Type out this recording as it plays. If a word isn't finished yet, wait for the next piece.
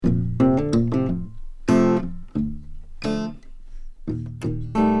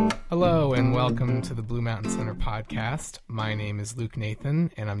welcome to the Blue Mountain Center podcast. My name is Luke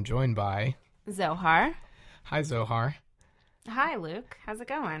Nathan, and I'm joined by... Zohar. Hi, Zohar. Hi, Luke. How's it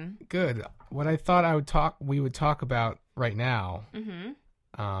going? Good. What I thought we would talk about right now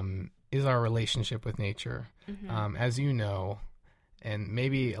is our relationship with nature. As you know, and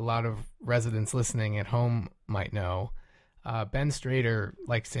maybe a lot of residents listening at home might know, Ben Strader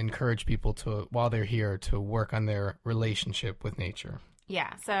likes to encourage people to, while they're here, to work on their relationship with nature.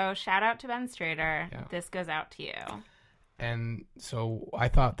 Yeah, so shout out to Ben Strader. Yeah. This goes out to you. And so I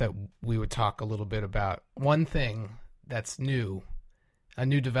thought that we would talk a little bit about one thing that's new, a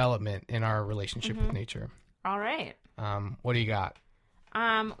new development in our relationship with nature. All right. What do you got?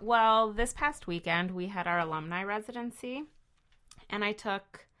 Well, this past weekend, we had our alumni residency, and I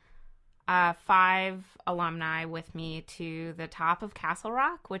took 5 alumni with me to the top of Castle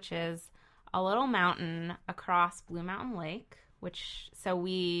Rock, which is a little mountain across Blue Mountain Lake, so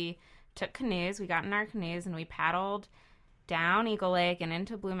we took canoes. We got in our canoes, and we paddled down Eagle Lake and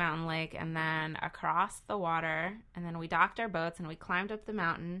into Blue Mountain Lake, and then across the water, and then we docked our boats, and we climbed up the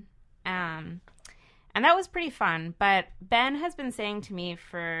mountain, and that was pretty fun. But Ben has been saying to me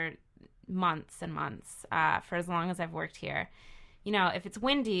for months and months, for as long as I've worked here, you know, if it's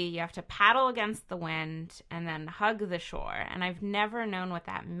windy, you have to paddle against the wind and then hug the shore. And I've never known what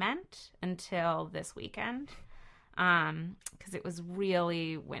that meant until this weekend, because it was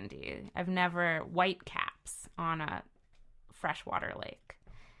really windy. White caps on a freshwater lake.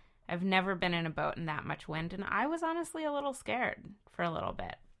 I've never been in a boat in that much wind, and I was honestly a little scared for a little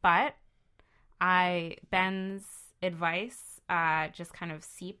bit. But Ben's advice just kind of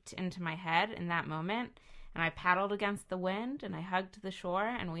seeped into my head in that moment. And I paddled against the wind, and I hugged the shore,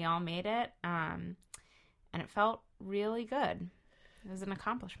 and we all made it. And it felt really good. It was an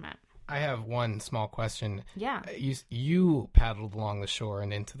accomplishment. I have one small question. Yeah. You paddled along the shore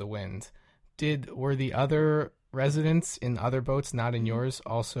and into the wind. Were the other residents in other boats, not in yours,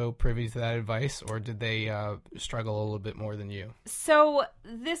 also privy to that advice, or did they struggle a little bit more than you? So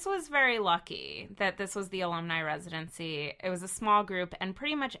this was very lucky that this was the alumni residency. It was a small group, and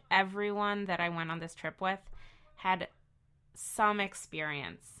pretty much everyone that I went on this trip with had some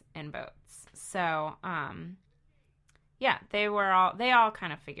experience in boats. So, yeah, they all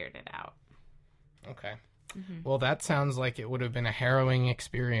kind of figured it out. Okay. Well, that sounds like it would have been a harrowing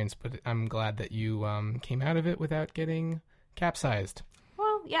experience, but I'm glad that you came out of it without getting capsized.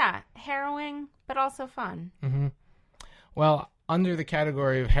 Well, yeah, harrowing, but also fun. Well, under the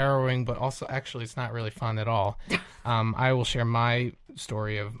category of harrowing, but also actually it's not really fun at all, I will share my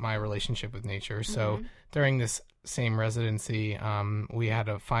story of my relationship with nature. So during this same residency, we had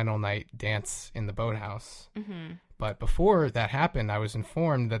a final night dance in the boathouse. But before that happened, I was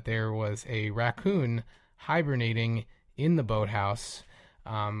informed that there was a raccoon hibernating in the boathouse,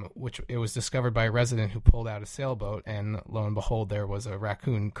 which it was discovered by a resident who pulled out a sailboat, and lo and behold, there was a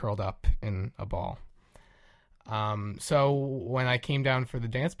raccoon curled up in a ball. So when I came down for the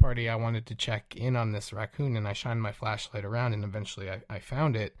dance party, I wanted to check in on this raccoon, and I shined my flashlight around, and eventually I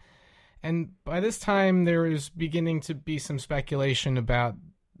found it. And by this time, there was beginning to be some speculation about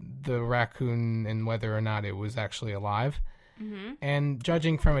the raccoon and whether or not it was actually alive. And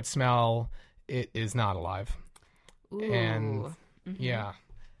judging from its smell, it is not alive. Ooh. And yeah,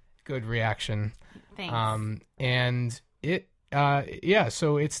 good reaction. Thanks. And it,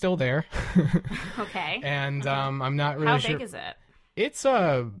 so it's still there. Okay. And I'm not really sure. How big is it? It's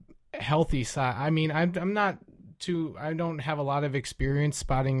a healthy size. I mean, I don't have a lot of experience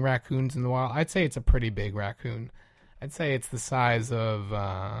spotting raccoons in the wild. I'd say it's a pretty big raccoon. I'd say it's the size of,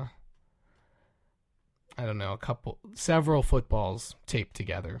 I don't know, several footballs taped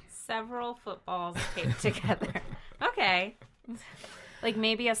together. Several footballs taped together. Okay. Like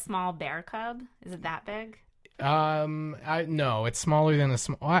maybe a small bear cub? Is it that big? No, it's smaller than a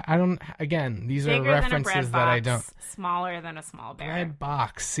small. I don't. Again, these Bigger are references that I don't. Smaller than a small bear. Bread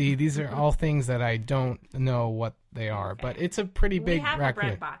box. See, these are all things that I don't know what they are, but it's a pretty big raccoon. We have a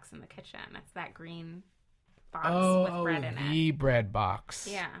bread box in the kitchen. It's that green box with bread in it. The bread box.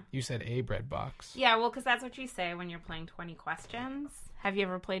 Yeah. You said a bread box. Yeah, well, because that's what you say when you're playing 20 questions. Have you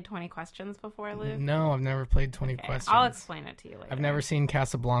ever played 20 questions before, Luke? No, I've never played 20 questions. I'll explain it to you later. I've never seen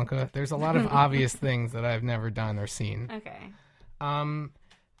Casablanca. There's a lot of obvious things that I've never done or seen. Okay.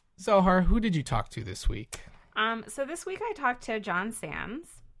 Zohar, who did you talk to this week? So this week I talked to Jon Sands.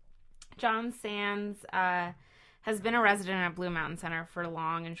 Jon Sands has been a resident at Blue Mountain Center for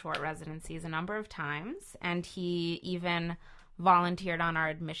long and short residencies a number of times, and he even volunteered on our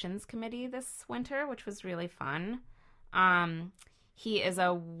admissions committee this winter, which was really fun. He is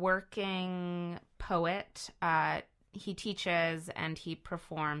a working poet he teaches and he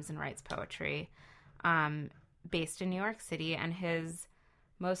performs and writes poetry, based in New York City. And his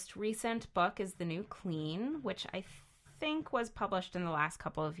most recent book is The New Clean, which I think was published in the last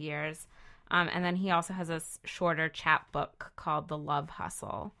couple of years. And then he also has a shorter chapbook called The Love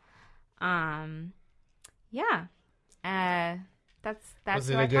Hustle. That's Was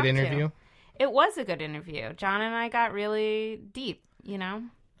who it I a good talked interview? to. It was a good interview. John and I got really deep,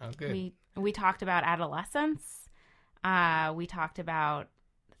 Oh, good. We talked about adolescence. We talked about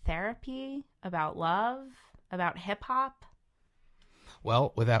therapy, about love, about hip hop.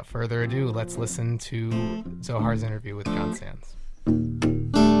 Well, without further ado, let's listen to Zohar's interview with Jon Sands.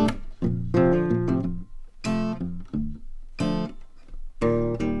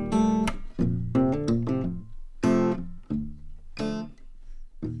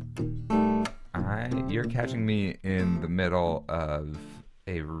 You're catching me in the middle of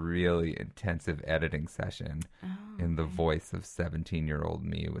a really intensive editing session in the voice of 17-year-old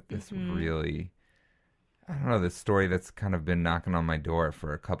me with this really, I don't know, this story that's kind of been knocking on my door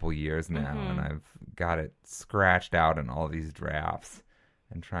for a couple years now, and I've got it scratched out in all these drafts,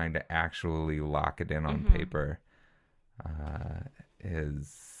 and trying to actually lock it in on paper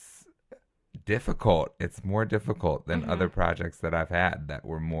is difficult. It's more difficult than other projects that I've had that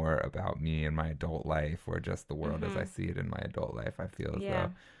were more about me and my adult life, or just the world as I see it in my adult life. I feel as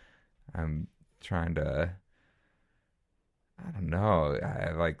though I'm trying to, I don't know,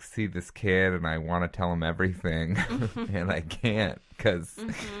 I like see this kid and I want to tell him everything and I can't because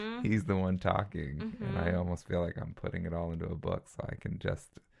he's the one talking, and I almost feel like I'm putting it all into a book so I can just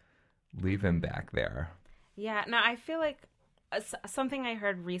leave him back there. Yeah, no, I feel like something I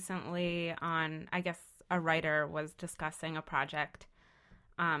heard recently on, I guess a writer was discussing a project,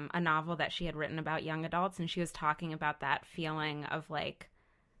 a novel that she had written about young adults, and she was talking about that feeling of like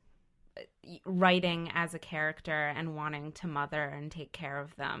writing as a character and wanting to mother and take care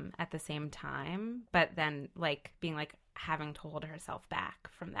of them at the same time, but then like being like having to hold herself back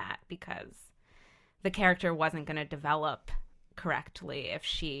from that because the character wasn't going to develop correctly if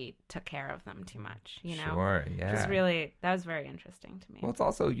she took care of them too much, you know? Sure, yeah. That was very interesting to me. Well, it's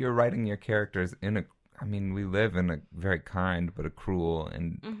also, you're writing your characters we live in a very kind but a cruel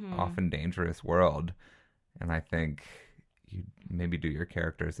and often dangerous world. And I think you maybe do your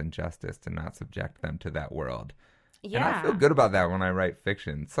characters injustice to not subject them to that world. Yeah. And I feel good about that when I write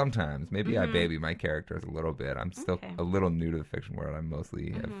fiction. Sometimes, maybe I baby my characters a little bit. I'm still a little new to the fiction world. I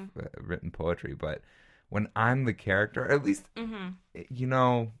mostly have written poetry, but when I'm the character, at least, you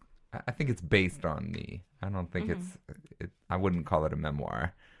know, I think it's based on me. I don't think I wouldn't call it a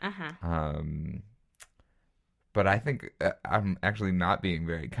memoir. But I think I'm actually not being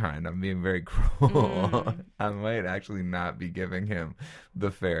very kind. I'm being very cruel. I might actually not be giving him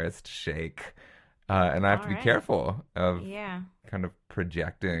the fairest shake. And I have to be careful of kind of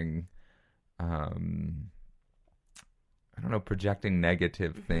projecting, projecting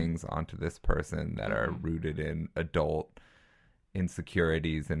negative things onto this person that are rooted in adult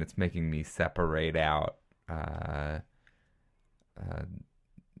insecurities, and it's making me separate out, I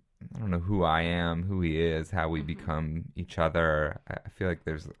don't know, who I am, who he is, how we become each other. I feel like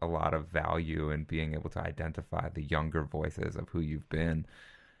there's a lot of value in being able to identify the younger voices of who you've been,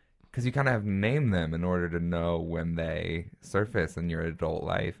 because you kind of have to name them in order to know when they surface in your adult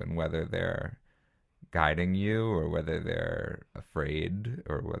life and whether they're guiding you or whether they're afraid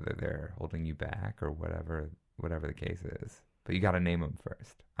or whether they're holding you back or whatever the case is. But you got to name them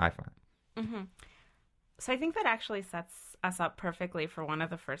first, I find. So I think that actually sets us up perfectly for one of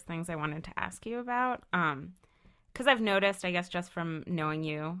the first things I wanted to ask you about. Because I've noticed, I guess, just from knowing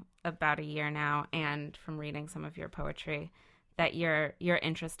you about a year now and from reading some of your poetry, that you're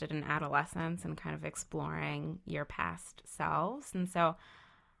interested in adolescence and kind of exploring your past selves. And so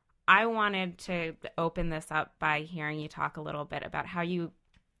I wanted to open this up by hearing you talk a little bit about how you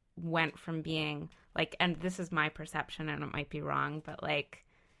went from being like, and this is my perception and it might be wrong, but like,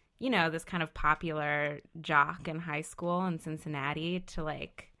 you know, this kind of popular jock in high school in Cincinnati to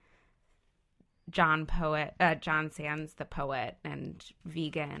like Jon Sands, the poet, and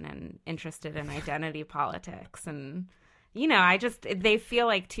vegan and interested in identity politics. And, you know, they feel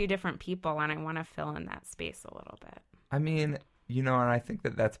like two different people, and I want to fill in that space a little bit. I mean, you know, and I think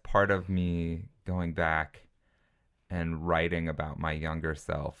that that's part of me going back and writing about my younger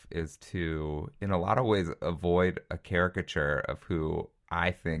self is to, in a lot of ways, avoid a caricature of who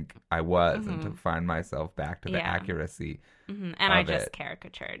I think I was and to find myself back to the accuracy. And I just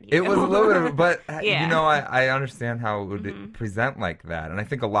caricatured you. It was a little bit, but, you know, I understand how it would present like that. And I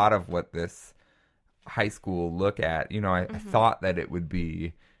think a lot of what this high school look at, you know, I thought that it would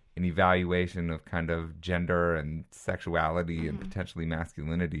be an evaluation of kind of gender and sexuality and potentially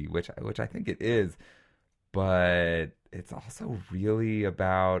masculinity, which I think it is, but it's also really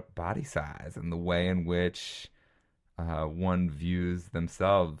about body size and the way in which one views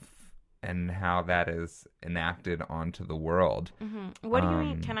themselves and how that is enacted onto the world. What do you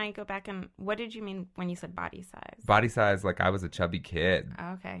mean? Can I go back and what did you mean when you said body size? Body size, like I was a chubby kid.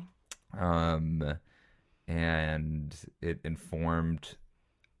 Oh, okay. And it informed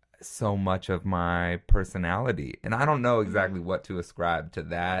so much of my personality. And I don't know exactly what to ascribe to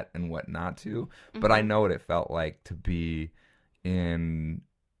that and what not to, but I know what it felt like to be in,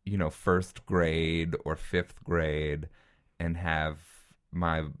 first grade or fifth grade and have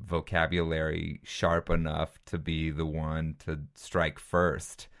my vocabulary sharp enough to be the one to strike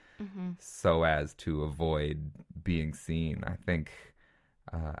first so as to avoid being seen. I think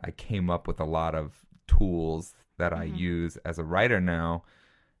I came up with a lot of tools that I use as a writer now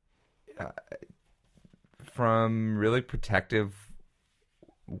from really protective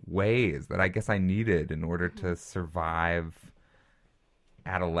ways that I guess I needed in order to survive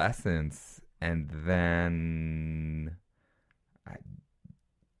adolescence. And then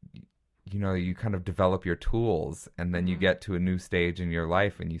you kind of develop your tools, and then you get to a new stage in your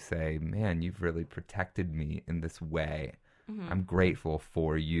life and you say, man, you've really protected me in this way. I'm grateful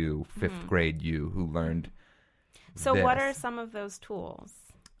for you, fifth grade you, who learned So this. What are some of those tools?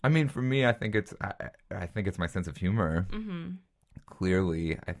 I mean, for me, I think it's my sense of humor.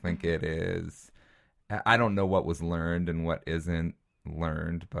 Clearly, I think it is. I don't know what was learned and what isn't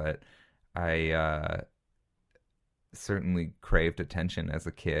learned, but I certainly craved attention as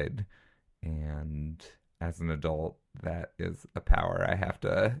a kid, and as an adult, that is a power I have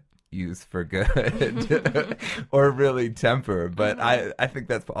to use for good or really temper. But I think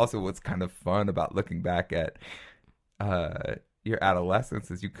that's also what's kind of fun about looking back at your adolescence,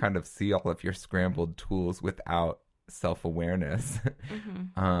 is you kind of see all of your scrambled tools without self-awareness.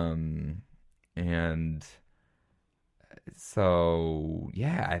 And so,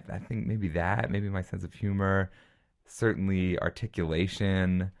 yeah, I think maybe my sense of humor, certainly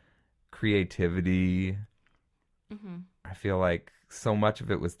articulation, creativity. I feel like so much of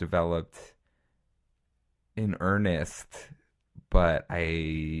it was developed in earnest, but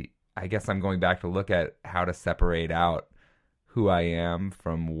I guess I'm going back to look at how to separate out who I am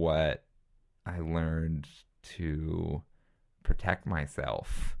from what I learned to protect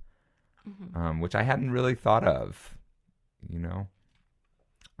myself, which I hadn't really thought of,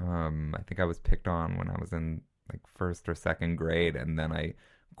 I think I was picked on when I was in like first or second grade, and then I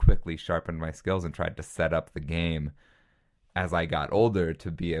quickly sharpened my skills and tried to set up the game as I got older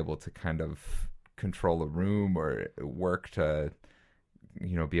to be able to kind of control a room or work to,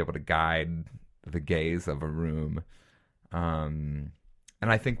 be able to guide the gaze of a room. And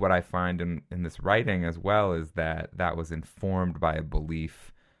I think what I find in this writing as well is that was informed by a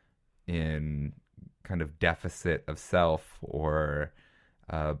belief in kind of deficit of self, or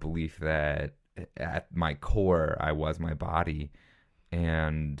a belief that at my core I was my body.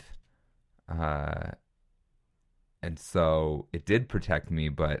 And so it did protect me,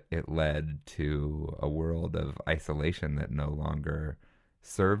 but it led to a world of isolation that no longer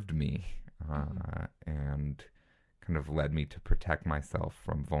served me, and kind of led me to protect myself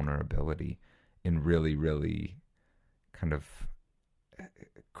from vulnerability in really, really kind of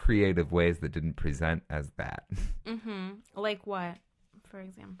creative ways that didn't present as that. Like what, for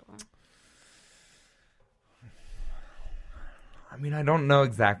example? I mean, I don't know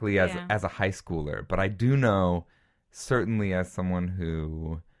exactly as a high schooler, but I do know, certainly as someone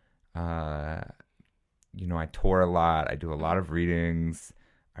who, I tour a lot. I do a lot of readings.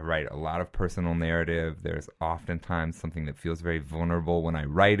 I write a lot of personal narrative. There's oftentimes something that feels very vulnerable when I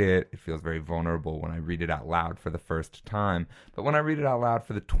write it. It feels very vulnerable when I read it out loud for the first time. But when I read it out loud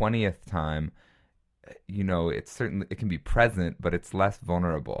for the 20th time, it can be present, but it's less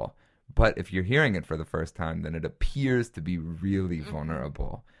vulnerable. But if you're hearing it for the first time, then it appears to be really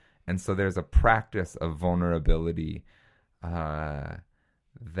vulnerable. And so there's a practice of vulnerability that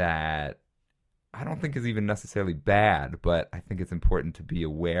I don't think is even necessarily bad, but I think it's important to be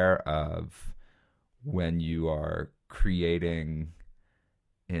aware of when you are creating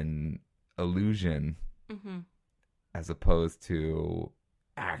an illusion as opposed to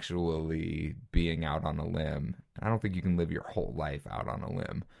actually being out on a limb. I don't think you can live your whole life out on a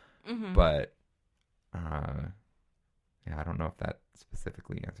limb. But I don't know if that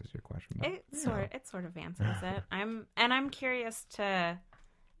specifically answers your question. But, it sort of answers it. I'm curious to,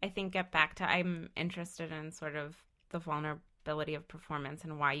 I think, get back to, I'm interested in sort of the vulnerability of performance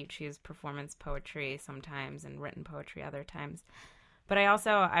and why you choose performance poetry sometimes and written poetry other times. But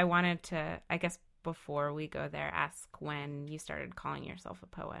I wanted to, I guess before we go there, ask when you started calling yourself a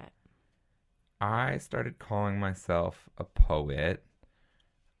poet. I started calling myself a poet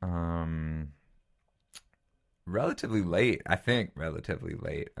relatively late. I think relatively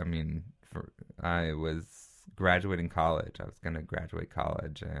late. I mean, I was graduating college. I was going to graduate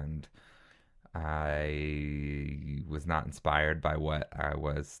college, and I was not inspired by what I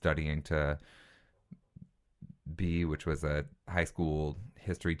was studying to be, which was a high school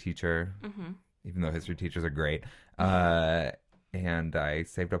history teacher, even though history teachers are great. And I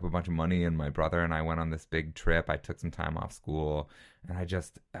saved up a bunch of money, and my brother and I went on this big trip. I took some time off school, and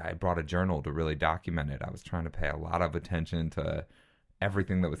I brought a journal to really document it. I was trying to pay a lot of attention to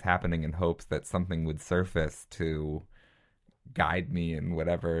everything that was happening in hopes that something would surface to guide me in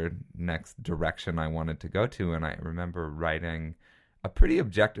whatever next direction I wanted to go to. And I remember writing a pretty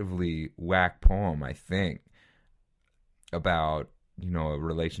objectively whack poem, I think, about, a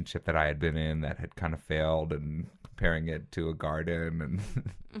relationship that I had been in that had kind of failed, and comparing it to a garden, and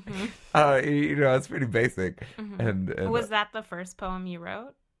it's pretty basic. And was that the first poem you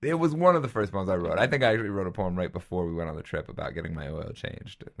wrote? It was one of the first poems I wrote. I think I actually wrote a poem right before we went on the trip about getting my oil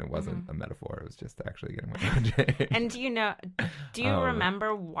changed. It wasn't a metaphor. It was just actually getting my oil changed. And do you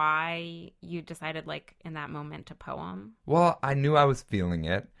remember why you decided, like, in that moment to poem? Well, I knew I was feeling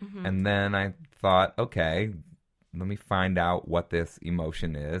it. And then I thought, okay, let me find out what this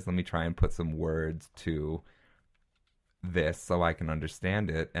emotion is. Let me try and put some words to this so I can understand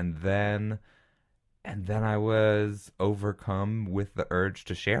it. And then I was overcome with the urge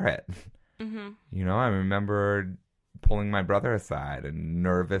to share it. I remember pulling my brother aside and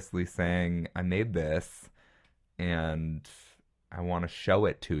nervously saying, I made this and I want to show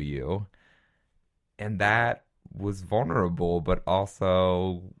it to you. And that was vulnerable, but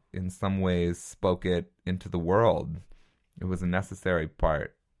also in some ways spoke it into the world. It was a necessary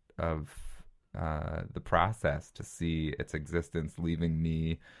part of the process to see its existence leaving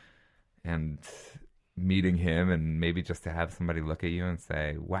me and meeting him, and maybe just to have somebody look at you and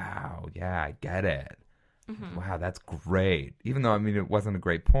say, wow, yeah, I get it. Wow, that's great. Even though, it wasn't a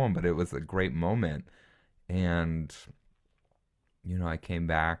great poem, but it was a great moment. And, I came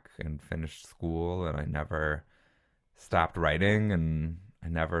back and finished school, and I never stopped writing, and I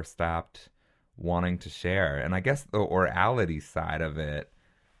never stopped wanting to share. And I guess the orality side of it,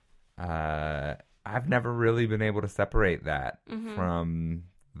 I've never really been able to separate that from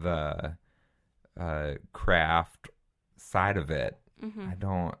the craft side of it.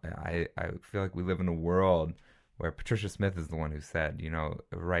 I feel like we live in a world where Patricia Smith is the one who said,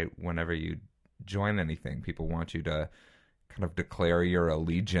 right whenever you join anything, people want you to kind of declare your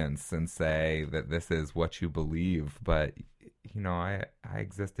allegiance and say that this is what you believe. But, I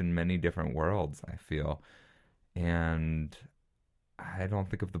exist in many different worlds, I feel. And I don't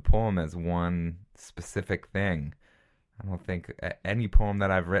think of the poem as one specific thing. I don't think any poem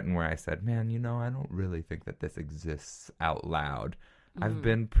that I've written where I said, man, I don't really think that this exists out loud. I've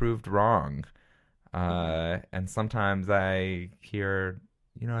been proved wrong. And sometimes I hear,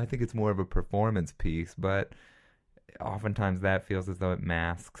 I think it's more of a performance piece, but oftentimes that feels as though it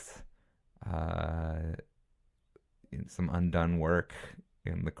masks some undone work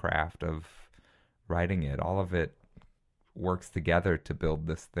in the craft of writing it. All of it works together to build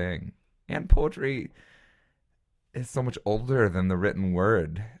this thing. And poetry is so much older than the written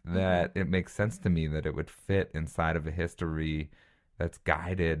word that it makes sense to me that it would fit inside of a history that's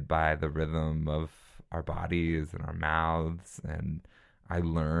guided by the rhythm of our bodies and our mouths. And I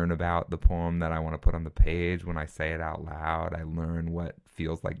learn about the poem that I want to put on the page when I say it out loud. I learn what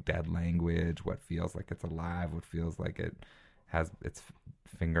feels like dead language, what feels like it's alive, what feels like it has its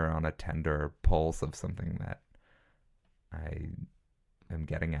finger on a tender pulse of something that I am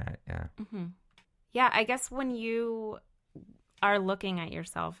getting at. Yeah. Yeah, I guess when you are looking at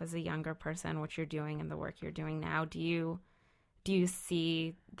yourself as a younger person, what you're doing and the work you're doing now, do you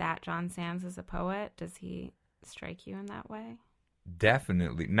see that Jon Sands as a poet? Does he strike you in that way?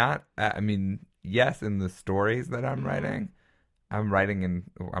 Definitely. Not, yes, in the stories that I'm writing.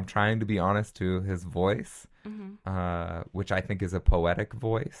 I'm trying to be honest to his voice, which I think is a poetic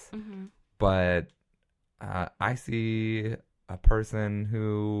voice. But I see a person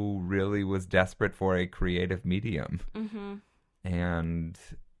who really was desperate for a creative medium and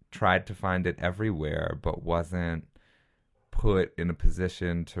tried to find it everywhere, but wasn't put in a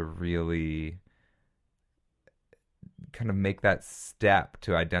position to really kind of make that step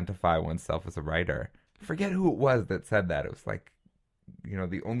to identify oneself as a writer. Forget who it was that said that. It was like,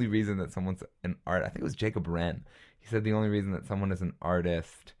 the only reason that someone's an art, I think it was Jacob Wren. He said the only reason that someone is an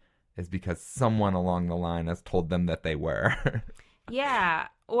artist is because someone along the line has told them that they were. Yeah.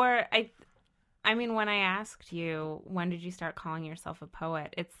 Or I mean, when I asked you, when did you start calling yourself a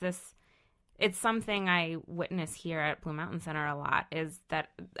poet? It's something I witness here at Blue Mountain Center a lot, is that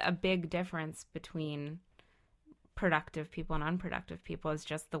a big difference between productive people and unproductive people is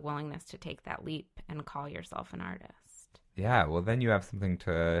just the willingness to take that leap and call yourself an artist. Yeah, well, then you have something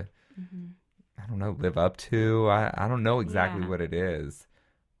to, I don't know, live up to. I don't know exactly what it is,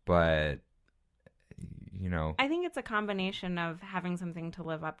 but, you know. I think it's a combination of having something to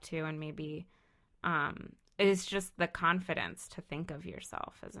live up to and maybe it's just the confidence to think of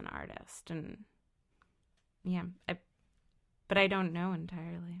yourself as an artist. And yeah, but I don't know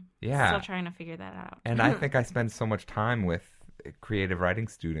entirely. Yeah. Still trying to figure that out. And I think I spend so much time with creative writing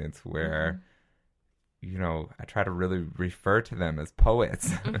students where, you know, I try to really refer to them as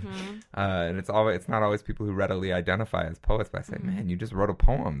poets. And it's not always people who readily identify as poets, but I say, man, you just wrote a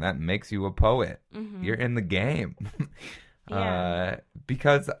poem. That makes you a poet. You're in the game.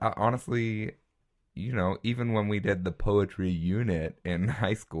 Because honestly, you know, even when we did the poetry unit in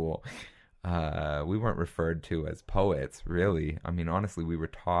high school, we weren't referred to as poets, really. I mean, honestly, we were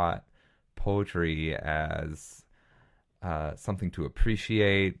taught poetry as something to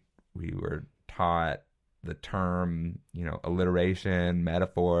appreciate. We were taught the term, you know, alliteration,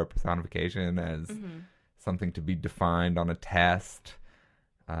 metaphor, personification as something to be defined on a test.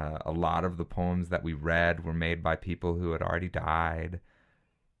 A lot of the poems that we read were made by people who had already died.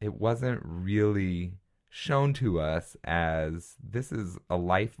 It wasn't really shown to us as this is a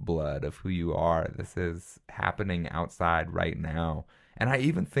lifeblood of who you are. This is happening outside right now. And I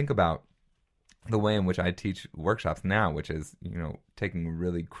even think about the way in which I teach workshops now, which is, you know, taking a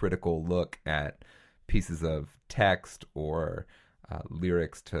really critical look at pieces of text or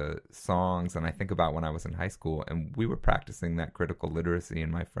lyrics to songs. And I think about when I was in high school and we were practicing that critical literacy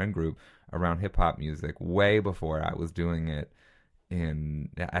in my friend group around hip hop music way before I was doing it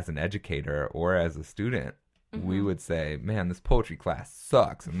as an educator or as a student. We would say, man, this poetry class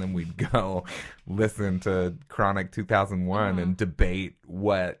sucks. And then we'd go listen to Chronic 2001 and debate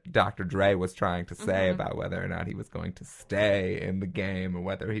what Dr. Dre was trying to say about whether or not he was going to stay in the game or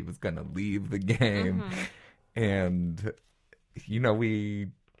whether he was going to leave the game. And, you know, we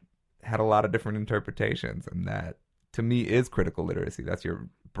had a lot of different interpretations. And that, to me, is critical literacy. That's your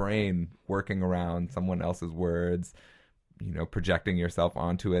brain working around someone else's words, you know, projecting yourself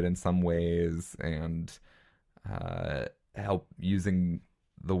onto it in some ways, and help using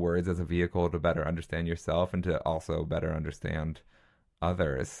the words as a vehicle to better understand yourself and to also better understand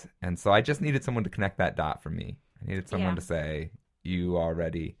others. And so I just needed someone to connect that dot for me. I needed someone to say, you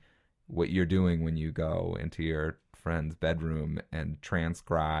already, what you're doing when you go into your friend's bedroom and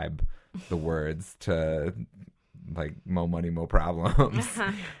transcribe the words to like Mo Money, Mo Problems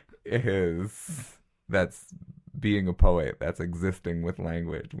that's being a poet. That's existing with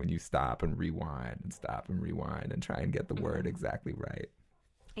language when you stop and rewind and try and get the word exactly right.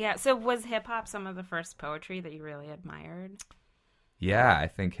 Yeah. So was hip hop some of the first poetry that you really admired? Yeah, I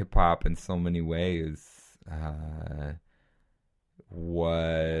think hip hop in so many ways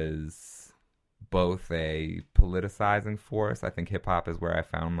was both a politicizing force. I think hip hop is where I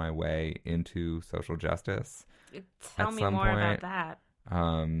found my way into social justice. Tell me more about that.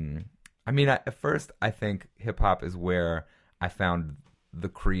 I mean, at first, I think hip-hop is where I found the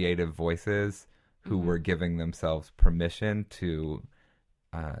creative voices who were giving themselves permission to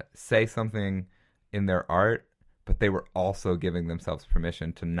say something in their art, but they were also giving themselves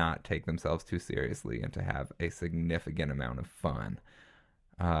permission to not take themselves too seriously and to have a significant amount of fun.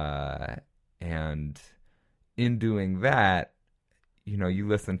 And in doing that, you know, you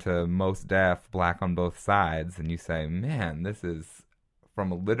listen to Mos Def, Black on Both Sides, and you say, man, this is, from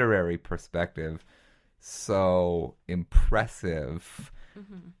a literary perspective, so impressive.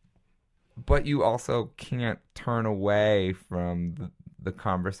 But you also can't turn away from the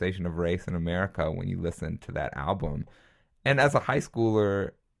conversation of race in America when you listen to that album. And as a high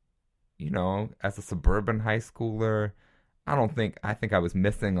schooler, you know, as a suburban high schooler, I think I was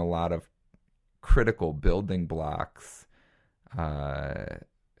missing a lot of critical building blocks and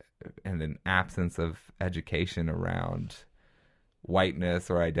an absence of education around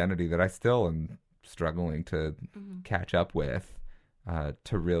whiteness or identity that I still am struggling to catch up with,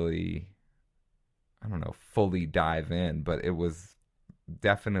 to really, I don't know, fully dive in. But it was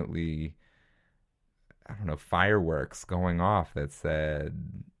definitely, I don't know, fireworks going off that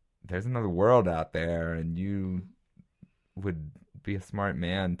said, there's another world out there and you would be a smart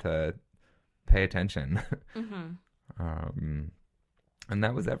man to pay attention. And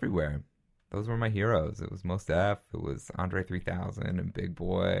that was everywhere. Those were my heroes. It was Mos Def, it was Andre 3000 and Big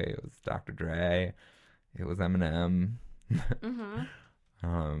Boy, it was Dr. Dre, it was Eminem.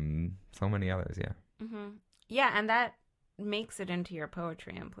 So many others, yeah. Yeah, and that makes it into your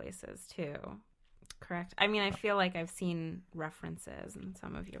poetry in places too. Correct. I mean, I feel like I've seen references in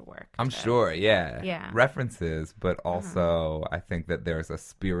some of your work. I'm sure, yeah. Yeah. References, but also I think that there's a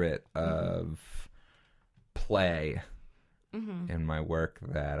spirit of play in my work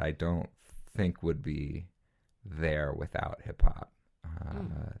that I don't think would be there without hip hop.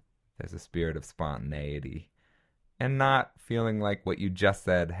 There's a spirit of spontaneity and not feeling like what you just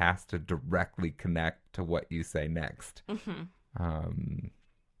said has to directly connect to what you say next.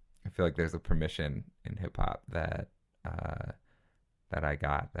 I feel like there's a permission in hip hop that I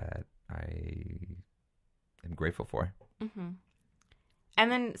got that I am grateful for.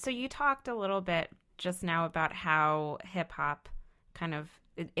 And then, so you talked a little bit just now about how hip hop kind of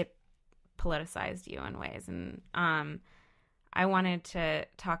it politicized you in ways, and I wanted to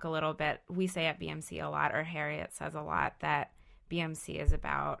talk a little bit. We say at BMC a lot, or Harriet says a lot, that BMC is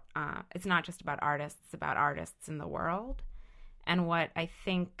about it's not just about artists, it's about artists in the world. And what I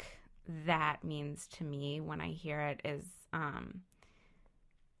think that means to me when I hear it is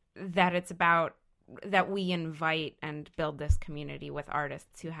that it's about that we invite and build this community with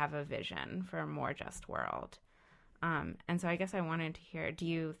artists who have a vision for a more just world. And so I guess I wanted to hear, do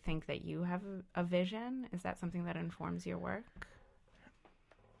you think that you have a vision? Is that something that informs your work?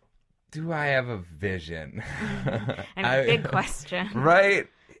 Do I have a vision? Big question. Right?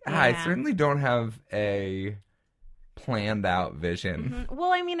 Yeah. I certainly don't have a planned out vision.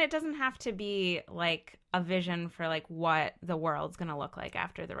 Well, I mean, it doesn't have to be like a vision for like what the world's going to look like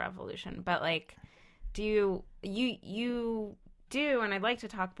after the revolution. But like, do you do, and I'd like to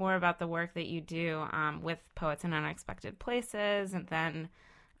talk more about the work that you do with Poets in Unexpected Places, and then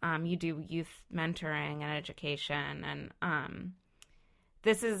you do youth mentoring and education, and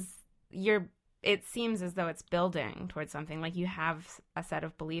this is it seems as though it's building towards something. Like you have a set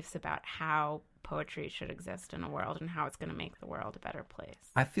of beliefs about how poetry should exist in a world and how it's going to make the world a better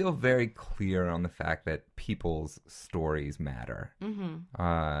place. I feel very clear on the fact that people's stories matter.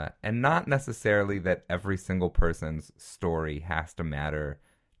 And not necessarily that every single person's story has to matter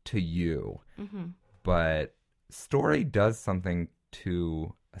to you. But story does something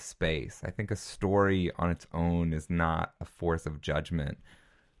to a space. I think a story on its own is not a force of judgment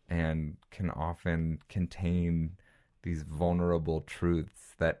and can often contain these vulnerable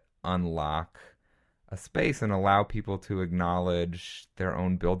truths that unlock a space and allow people to acknowledge their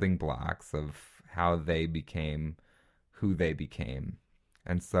own building blocks of how they became who they became.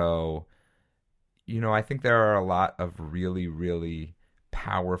 And so, I think there are a lot of really, really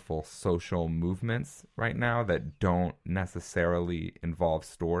powerful social movements right now that don't necessarily involve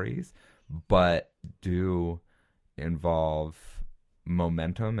stories, but do involve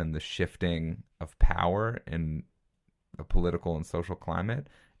momentum and the shifting of power in the political and social climate.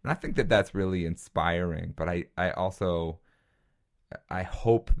 And I think that that's really inspiring. But I also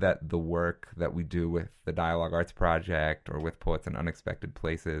hope that the work that we do with the Dialogue Arts Project or with Poets in Unexpected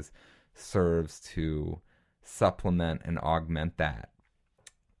Places serves to supplement and augment that.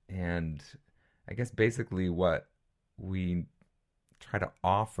 And I guess basically what we try to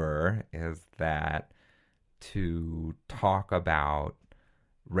offer is that to talk about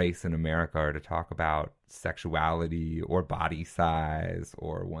race in America, or to talk about sexuality or body size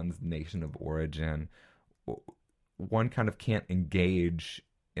or one's nation of origin, one kind of can't engage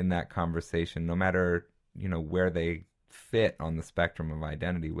in that conversation, no matter, where they fit on the spectrum of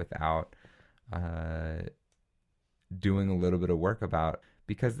identity, without doing a little bit of work about,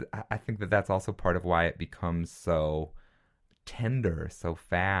 because I think that that's also part of why it becomes so tender so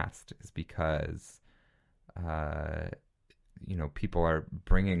fast, is because people are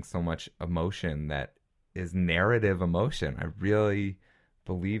bringing so much emotion that is narrative emotion. I really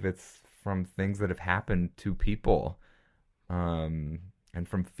believe it's from things that have happened to people, and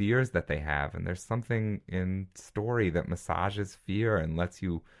from fears that they have. And there's something in story that massages fear and lets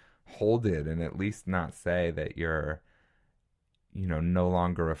you hold it, and at least not say that you're, no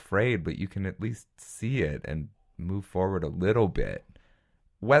longer afraid, but you can at least see it and move forward a little bit.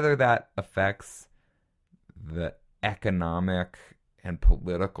 Whether that affects the economic and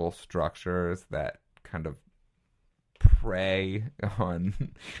political structures that kind of prey on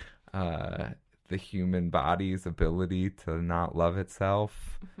the human body's ability to not love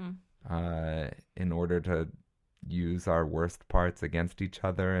itself in order to use our worst parts against each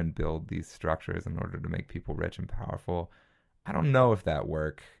other and build these structures in order to make people rich and powerful. I don't know if that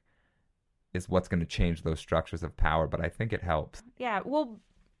work is what's going to change those structures of power, but I think it helps. Yeah, well,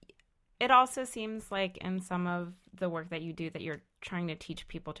 it also seems like in some of the work that you do that you're trying to teach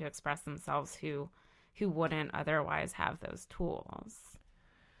people to express themselves who who wouldn't otherwise have those tools.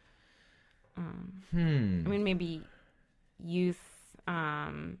 I mean, maybe youth,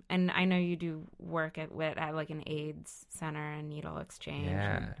 and I know you do work at like an AIDS center and needle exchange.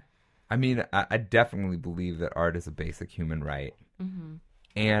 Yeah. I mean, I definitely believe that art is a basic human right,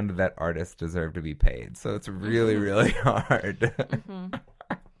 and that artists deserve to be paid. So it's really, really hard.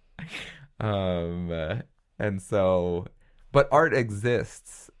 And so, but art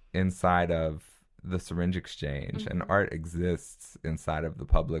exists inside of the syringe exchange, and art exists inside of the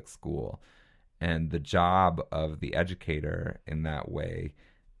public school. And the job of the educator in that way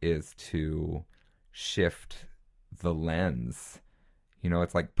is to shift the lens. You know,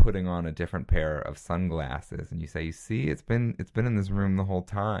 it's like putting on a different pair of sunglasses, and you say, "You see, it's been in this room the whole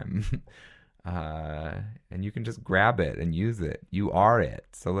time," and you can just grab it and use it. You are it,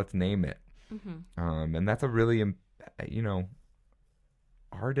 so let's name it. And that's a really, you know,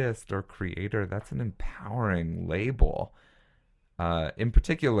 artist or creator. That's an empowering label. In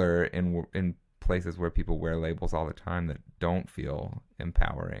particular, in places where people wear labels all the time that don't feel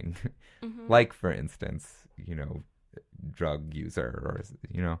empowering, like, for instance, you know, drug user, or,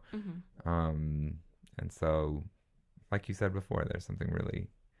 you know, and so, like you said before, there's something really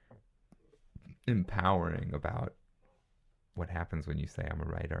empowering about what happens when you say I'm a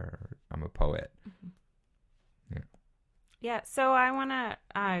writer or I'm a poet. Yeah, so I want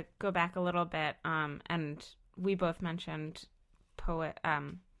to go back a little bit, and we both mentioned Pups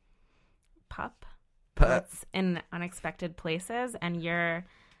in Unexpected Places, and you're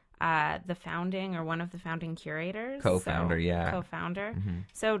the founding, or one of the founding curators. Co-founder, yeah. Co-founder.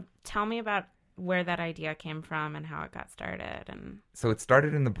 So tell me about where that idea came from and how it got started. And so it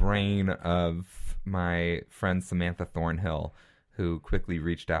started in the brain of my friend Samantha Thornhill, who quickly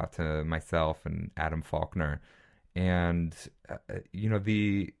reached out to myself and Adam Faulkner. And, you know,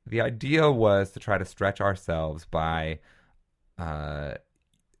 the idea was to try to stretch ourselves by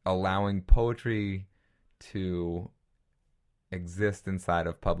allowing poetry to exist inside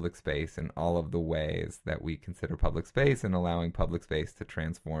of public space in all of the ways that we consider public space, and allowing public space to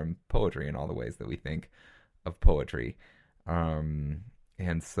transform poetry in all the ways that we think of poetry. And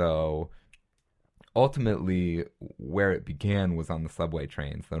so ultimately where it began was on the subway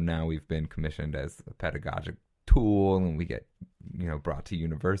train. So now we've been commissioned as a pedagogic tool, and we get, you know, brought to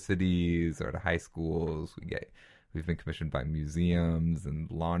universities or to high schools. We've been commissioned by museums and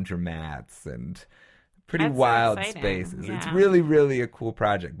laundromats and pretty That's wild so exciting. spaces. Yeah. It's really, really a cool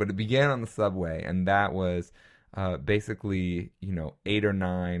project. But it began on the subway, and that was basically, you know, 8 or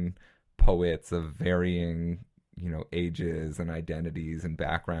 9 poets of varying, you know, ages and identities and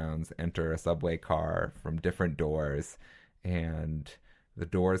backgrounds enter a subway car from different doors, and the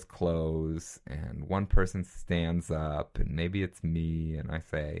doors close, and one person stands up, and maybe it's me, and I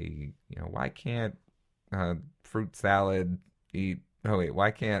say, you know, why can't fruit salad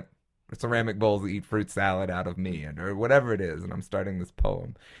why can't ceramic bowls eat fruit salad out of me, or whatever it is, and I'm starting this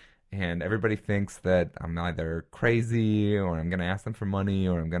poem. And everybody thinks that I'm either crazy, or I'm going to ask them for money,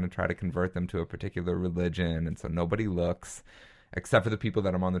 or I'm going to try to convert them to a particular religion. And so nobody looks, except for the people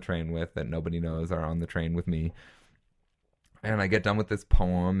that I'm on the train with, that nobody knows are on the train with me. And I get done with this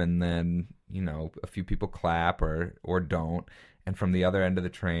poem, and then, you know, a few people clap or don't. And from the other end of the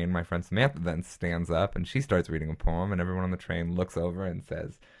train, my friend Samantha then stands up, and she starts reading a poem, and everyone on the train looks over and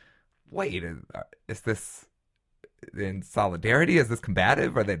says, wait, is this in solidarity? Is this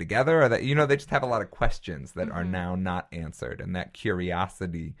combative? Are they together? Are they, you know, they just have a lot of questions that are now not answered. And that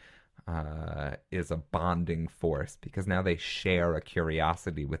curiosity is a bonding force, because now they share a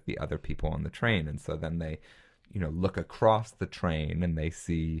curiosity with the other people on the train. And so then they, you know, look across the train and they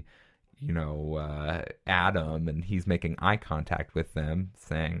see, you know, Adam, and he's making eye contact with them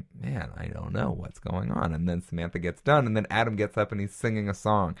saying, man, I don't know what's going on. And then Samantha gets done, and then Adam gets up and he's singing a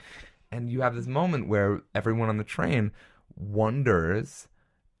song. And you have this moment where everyone on the train wonders,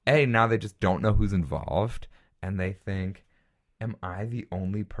 now they just don't know who's involved, and they think, am I the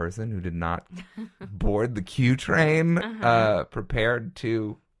only person who did not board the Q train prepared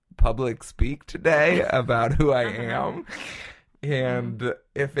to public speak today about who I am? And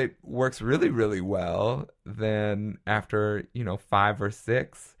if it works really, really well, then after, you know, 5 or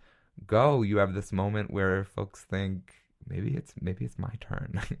 6 go, you have this moment where folks think, maybe it's my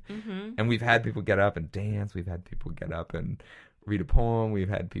turn. And we've had people get up and dance. We've had people get up and read a poem. We've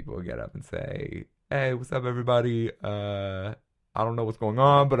had people get up and say, hey, what's up, everybody? I don't know what's going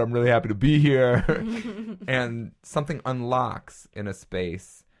on, but I'm really happy to be here. And something unlocks in a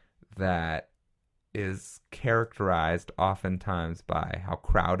space that is characterized oftentimes by how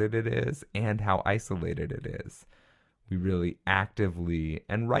crowded it is and how isolated it is. We really actively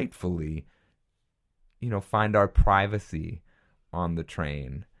and rightfully find our privacy on the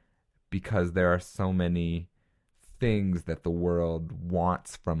train, because there are so many things that the world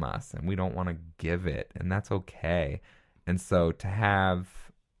wants from us and we don't want to give it, and that's okay. And so to have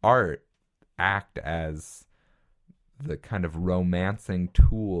art act as the kind of romancing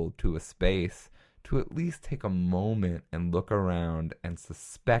tool to a space, to at least take a moment and look around and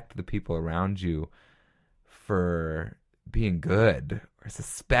suspect the people around you for being good, or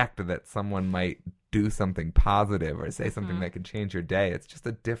suspect that someone might do something positive or say something that could change your day. It's just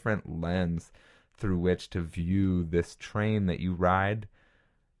a different lens through which to view this train that you ride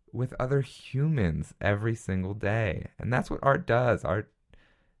with other humans every single day. And that's what art does. Art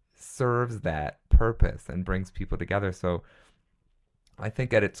serves that purpose and brings people together. So I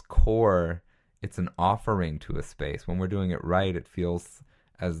think at its core, it's an offering to a space. When we're doing it right, it feels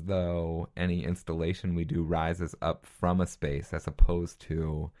as though any installation we do rises up from a space, as opposed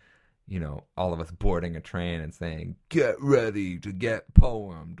to, all of us boarding a train and saying, get ready to get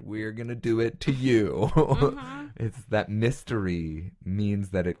poemed. We're going to do it to you. It's that mystery means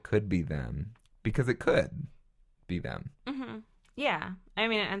that it could be them, because it could be them. Yeah. I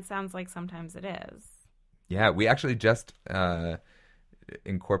mean, it sounds like sometimes it is. Yeah, we actually just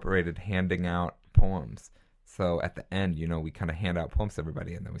incorporated handing out poems. So at the end, we kind of hand out poems to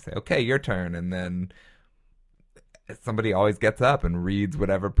everybody, and then we say, okay, your turn. And then somebody always gets up and reads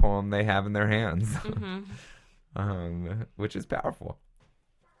whatever poem they have in their hands, which is powerful.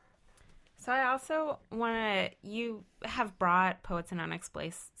 So I also you have brought Poets in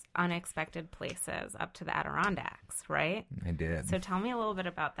Unexpected Places up to the Adirondacks, right? I did. So tell me a little bit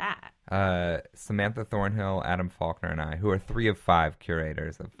about that. Samantha Thornhill, Adam Faulkner, and I, who are 3 of 5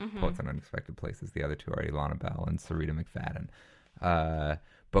 curators of Poets in Unexpected Places. The other 2 are Ilana Bell and Sarita McFadden.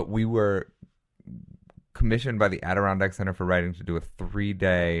 But we were commissioned by the Adirondack Center for Writing to do a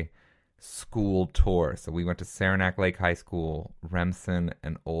 3-day school tour. So we went to Saranac Lake High School, Remsen,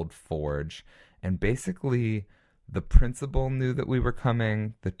 and Old Forge. And basically, the principal knew that we were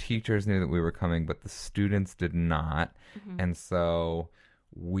coming, the teachers knew that we were coming, but the students did not. And so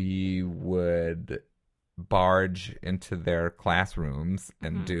we would barge into their classrooms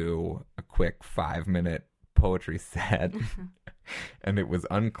and do a quick 5-minute poetry set. And it was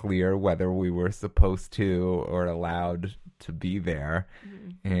unclear whether we were supposed to or allowed to be there.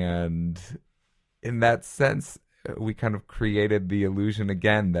 And in that sense, we kind of created the illusion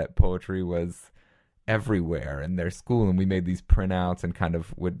again that poetry was everywhere in their school. And we made these printouts and kind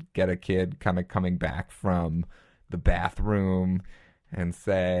of would get a kid kind of coming back from the bathroom and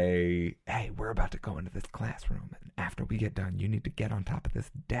say, hey, we're about to go into this classroom. And after we get done, you need to get on top of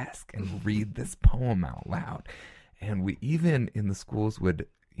this desk and read this poem out loud. And we even in the schools would,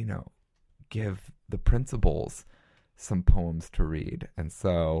 give the principals some poems to read. And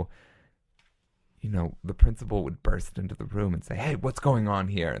so, the principal would burst into the room and say, hey, what's going on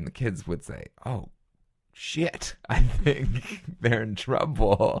here? And the kids would say, oh, shit, I think they're in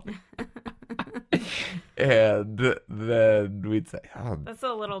trouble. And then we'd say, oh, that's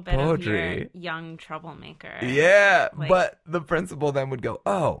a little bit poetry. Of your young troublemaker. Yeah, but the principal then would go,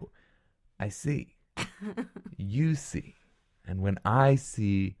 oh, I see. You see. And when I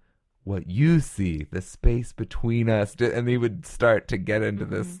see what you see, the space between us, and he would start to get into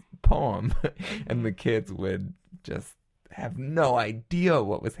this poem, and the kids would just have no idea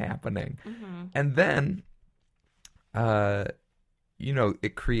what was happening. And then,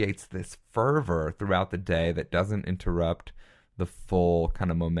 it creates this fervor throughout the day that doesn't interrupt the full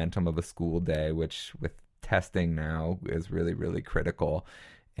kind of momentum of a school day, which with testing now is really, really critical.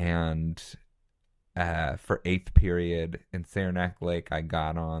 And for 8th period in Saranac Lake, I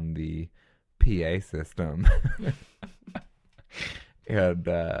got on the PA system and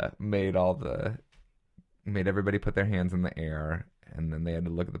made everybody put their hands in the air, and then they had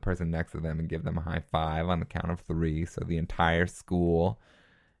to look at the person next to them and give them a high five on the count of 3. So the entire school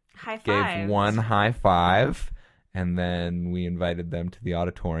gave one high five, and then we invited them to the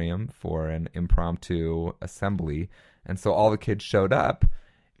auditorium for an impromptu assembly. And so all the kids showed up,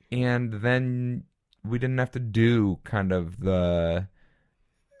 and then we didn't have to do kind of the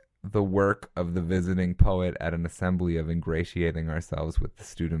work of the visiting poet at an assembly of ingratiating ourselves with the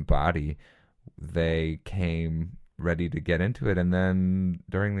student body. They came ready to get into it, and then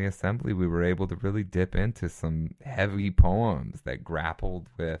during the assembly we were able to really dip into some heavy poems that grappled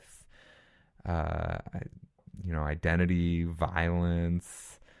with identity,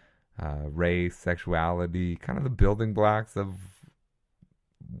 violence, race, sexuality, kind of the building blocks of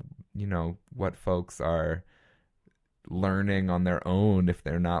what folks are learning on their own if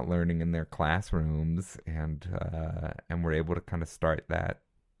they're not learning in their classrooms, and we're able to kind of start that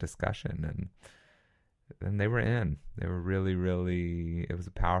discussion. And they were in. They were really, really, it was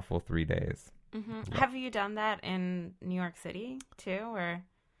a powerful 3 days. Mm-hmm. Have you done that in New York City too, or?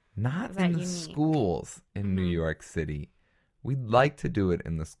 Not in the schools in New York City. We'd like to do it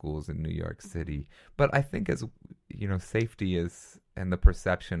in the schools in New York City. But I think as, safety is, and the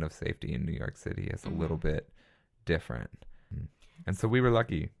perception of safety in New York City is a little bit different. And so we were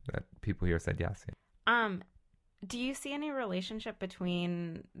lucky that people here said yes. Do you see any relationship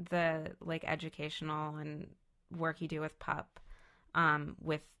between the educational and work you do with PUP,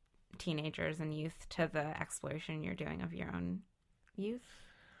 with teenagers and youth, to the exploration you're doing of your own youth?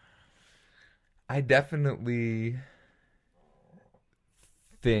 I definitely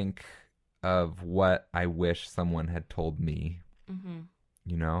think of what I wish someone had told me.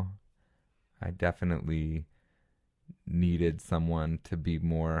 I definitely needed someone to be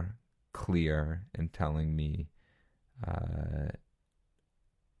more clear in telling me, I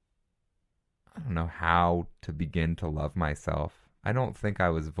don't know, how to begin to love myself. I don't think I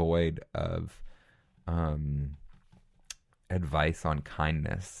was void of advice on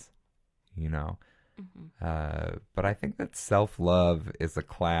kindness, but I think that self-love is a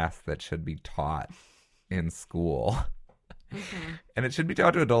class that should be taught in school. And it should be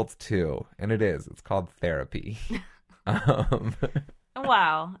taught to adults too. And it is. It's called therapy.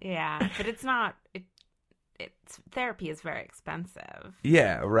 Well, yeah, but it's not. Therapy is very expensive.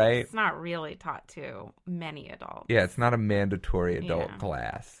 Yeah, right. It's not really taught to many adults. Yeah, it's not a mandatory adult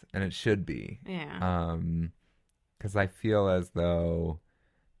class, and it should be. Yeah. Because I feel as though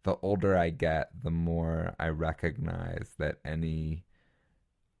the older I get, the more I recognize that any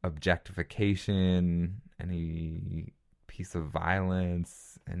objectification, any piece of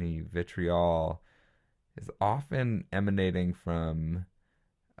violence, any vitriol is often emanating from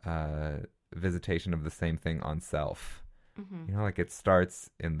visitation of the same thing on self. It starts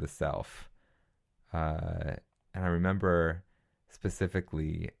in the self. And I remember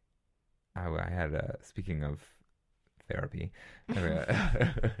specifically, I had speaking of therapy,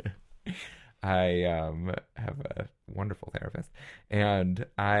 I have a wonderful therapist, and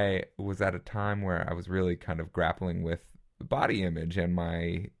I was at a time where I was really kind of grappling with body image and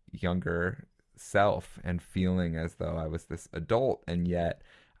my younger self, and feeling as though I was this adult, and yet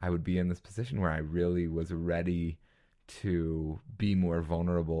I would be in this position where I really was ready to be more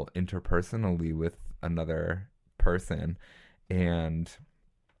vulnerable interpersonally with another person, and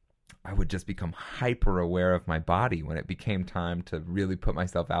I would just become hyper aware of my body. When it became time to really put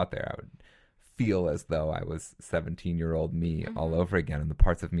myself out there, I would feel as though I was 17-year-old me all over again, and the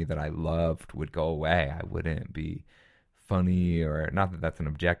parts of me that I loved would go away. I wouldn't be funny, or not that that's an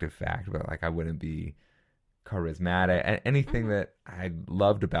objective fact, but I wouldn't be charismatic, and anything that I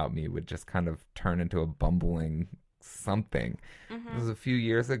loved about me would just kind of turn into a bumbling something. It was a few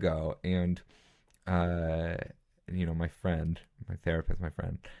years ago, and my friend, my therapist,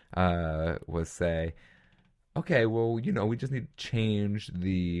 was say, okay, well, we just need to change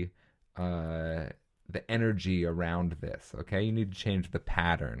the energy around this. Okay, you need to change the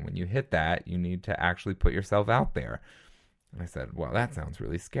pattern. When you hit that, you need to actually put yourself out there. And I said, well, that sounds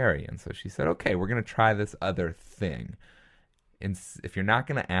really scary. And so she said, okay, we're going to try this other thing. And if you're not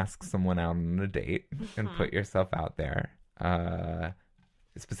going to ask someone out on a date and put yourself out there,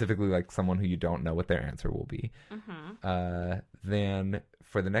 specifically someone who you don't know what their answer will be, then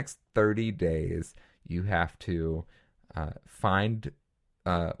for the next 30 days, you have to find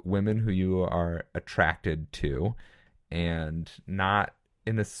women who you are attracted to, and not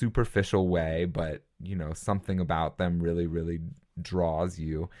in a superficial way, but something about them really, really draws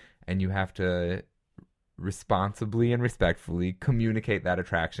you, and you have to responsibly and respectfully communicate that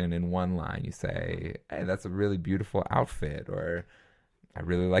attraction in one line. You say, hey, that's a really beautiful outfit, or I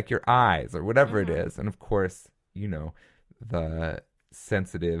really like your eyes, or whatever it is. And of course, the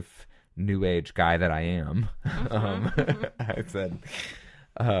sensitive new age guy that I am, I said,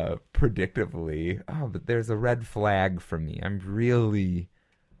 predictably, oh, but there's a red flag for me. I'm really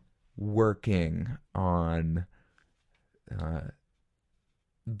working on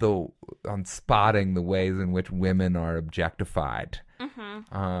spotting the ways in which women are objectified,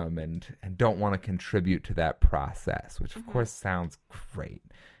 and don't want to contribute to that process, which of course sounds great.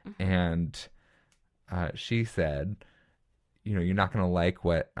 And she said, you're not going to like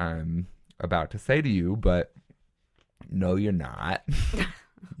what I'm about to say to you, but no, you're not.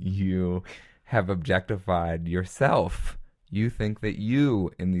 You have objectified yourself. You think that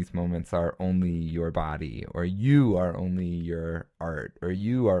you in these moments are only your body, or you are only your art, or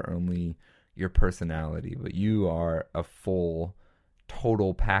you are only your personality, but you are a full,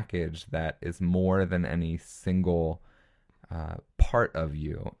 total package that is more than any single part of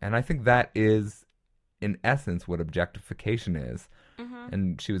you. And I think that is in essence what objectification is.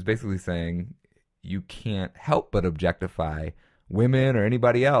 And she was basically saying you can't help but objectify women or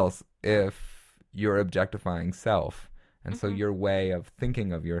anybody else if you're objectifying self. And so your way of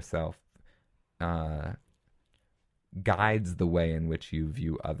thinking of yourself guides the way in which you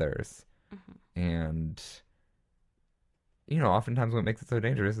view others. And, you know, oftentimes what makes it so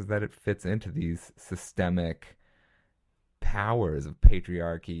dangerous is that it fits into these systemic powers of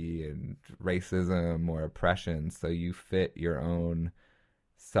patriarchy and racism or oppression. So you fit your own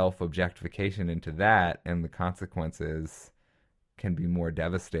self-objectification into that, and the consequences can be more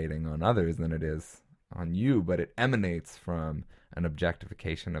devastating on others than it is on you, but it emanates from an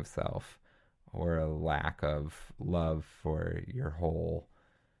objectification of self or a lack of love for your whole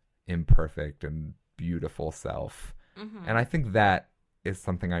imperfect and beautiful self. And I think that is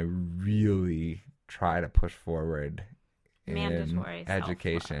something I really try to push forward in mandatory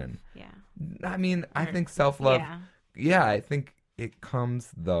education. Self-love. I mean, I think self-love, I think it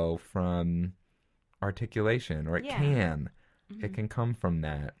comes, though, from articulation, or it can. It can come from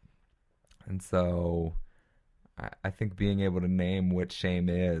that. And so I think being able to name what shame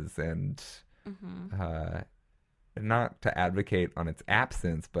is and not to advocate on its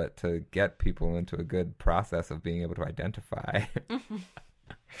absence, but to get people into a good process of being able to identify.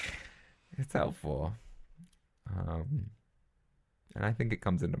 It's helpful. And I think it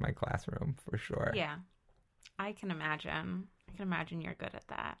comes into my classroom for sure. Yeah. I can imagine you're good at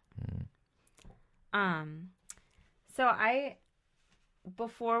that. So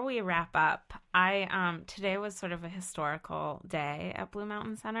before we wrap up, today was sort of a historical day at Blue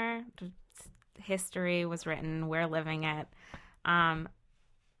Mountain Center. History was written. We're living it.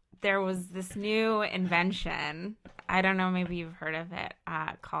 There was this new invention. I don't know, maybe you've heard of it,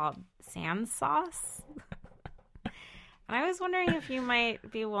 called Sands sauce. And I was wondering if you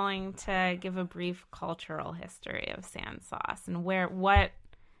might be willing to give a brief cultural history of Sands sauce and what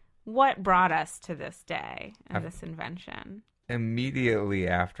brought us to this day and this invention. Immediately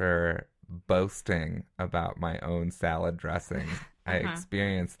after boasting about my own salad dressing, I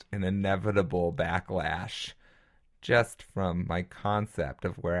experienced an inevitable backlash just from my concept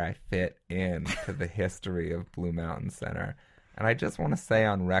of where I fit into the history of Blue Mountain Center. And I just want to say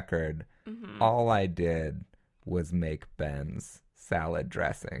on record, all I did was make Ben's salad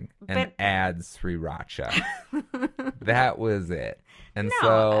dressing and add sriracha. That was it. And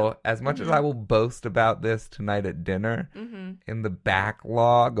so as much as I will boast about this tonight at dinner, in the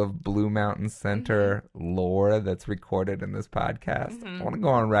backlog of Blue Mountain Center lore that's recorded in this podcast, I want to go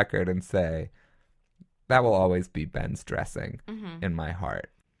on record and say that will always be Ben's dressing in my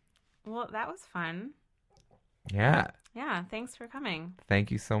heart. Well, that was fun. Yeah. Yeah, thanks for coming.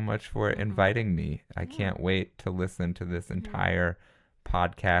 Thank you so much for inviting me. I can't wait to listen to this entire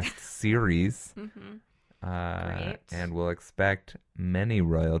podcast series. Great. And we'll expect many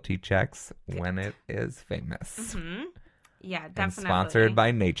royalty checks when it is famous. Yeah, definitely. And sponsored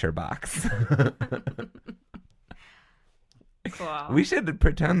by Nature Box. Cool. We should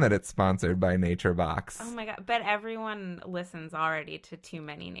pretend that it's sponsored by Nature Box. Oh my God. But everyone listens already to too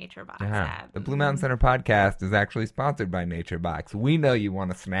many Nature Box ads. The Blue Mountain Center podcast is actually sponsored by Nature Box. We know you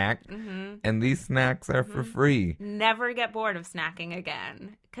want a snack, and these snacks are for free. Never get bored of snacking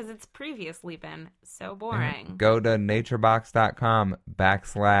again, because it's previously been so boring. Go to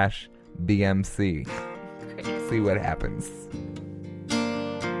naturebox.com/BMC. Great. See what happens.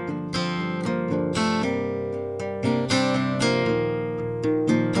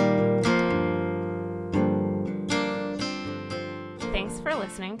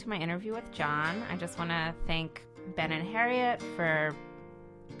 Listening to my interview with Jon. I just want to thank Ben and Harriet for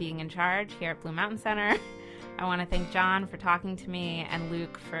being in charge here at Blue Mountain Center. I want to thank Jon for talking to me and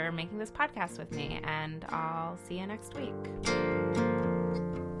Luke for making this podcast with me, and I'll see you next week.